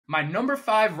my number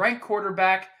 5 ranked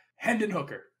quarterback, Hendon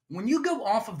Hooker. When you go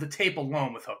off of the tape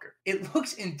alone with Hooker, it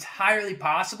looks entirely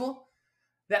possible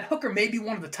that Hooker may be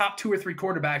one of the top 2 or 3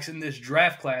 quarterbacks in this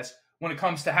draft class when it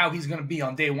comes to how he's going to be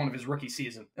on day one of his rookie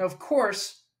season. Now, of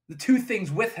course, the two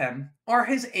things with him are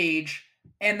his age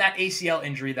and that ACL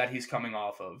injury that he's coming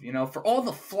off of. You know, for all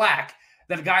the flack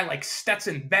that a guy like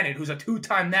Stetson Bennett, who's a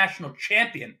 2-time national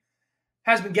champion,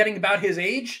 has been getting about his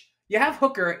age, you have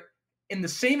Hooker in the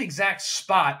same exact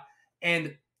spot,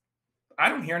 and I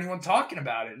don't hear anyone talking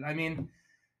about it. I mean,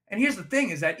 and here's the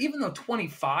thing is that even though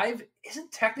 25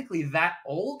 isn't technically that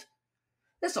old,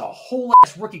 this is a whole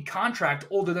ass rookie contract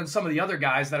older than some of the other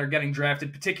guys that are getting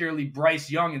drafted, particularly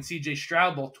Bryce Young and CJ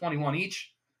Stroud, both 21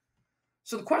 each.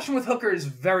 So the question with Hooker is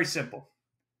very simple.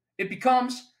 It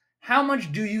becomes, how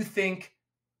much do you think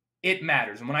it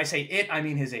matters? And when I say it, I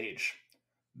mean his age.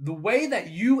 The way that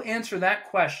you answer that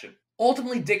question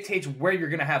ultimately dictates where you're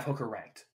going to have Hooker ranked.